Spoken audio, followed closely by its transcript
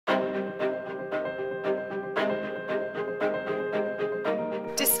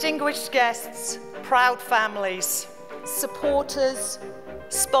Distinguished guests, proud families, supporters,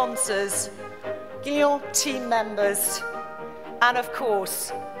 sponsors, Glion team members, and of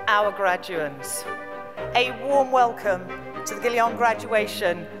course, our graduates. A warm welcome to the Glion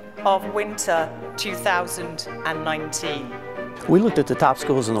graduation of winter 2019. We looked at the top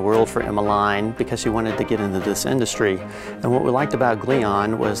schools in the world for Emmeline because we wanted to get into this industry. And what we liked about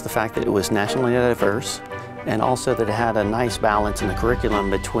Glion was the fact that it was nationally diverse and also that it had a nice balance in the curriculum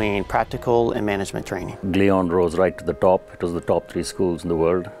between practical and management training. Glion rose right to the top. It was the top 3 schools in the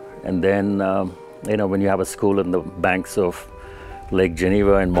world. And then, when you have a school in the banks of Lake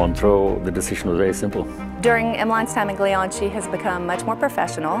Geneva and Montreux, the decision was very simple. During Emmeline's time in Glion, she has become much more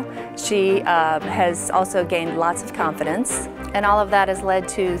professional. She has also gained lots of confidence, and all of that has led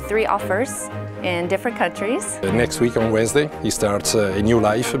to 3 offers in different countries. Next week on Wednesday, he starts a new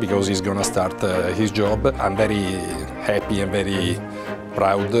life because he's going to start his job. I'm very happy and very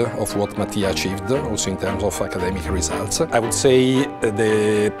proud of what Mattia achieved, also in terms of academic results. I would say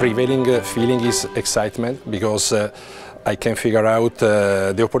the prevailing feeling is excitement because I can figure out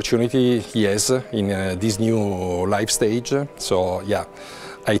the opportunity he has in this new life stage. So yeah,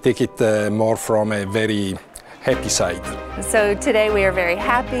 I take it more from a very happy side. So today we are very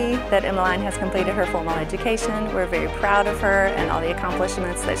happy that Emmeline has completed her formal education. We're very proud of her and all the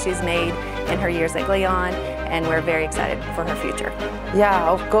accomplishments that she's made in her years at Glion, and we're very excited for her future.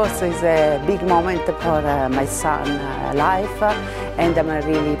 Yeah, of course, it's a big moment for my son's life, and I'm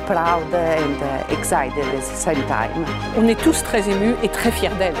really proud and excited at the same time. On est tous très émus et très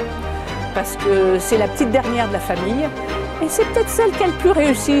fiers d'elle, parce que c'est la petite dernière de la famille, et c'est peut-être celle qui a le plus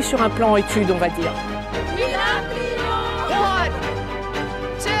réussi sur un plan études, on va dire. 1, 2,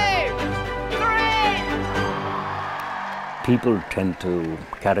 3. People tend to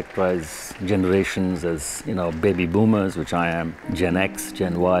characterize generations as, baby boomers, which I am, Gen X,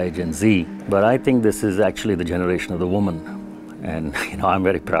 Gen Y, Gen Z. But I think this is actually the generation of the woman. And, I'm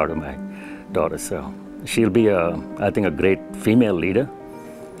very proud of my daughter. So she'll be, I think, a great female leader.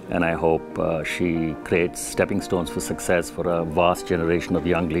 And I hope she creates stepping stones for success for a vast generation of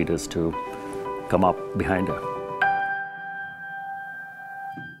young leaders to come up behind her.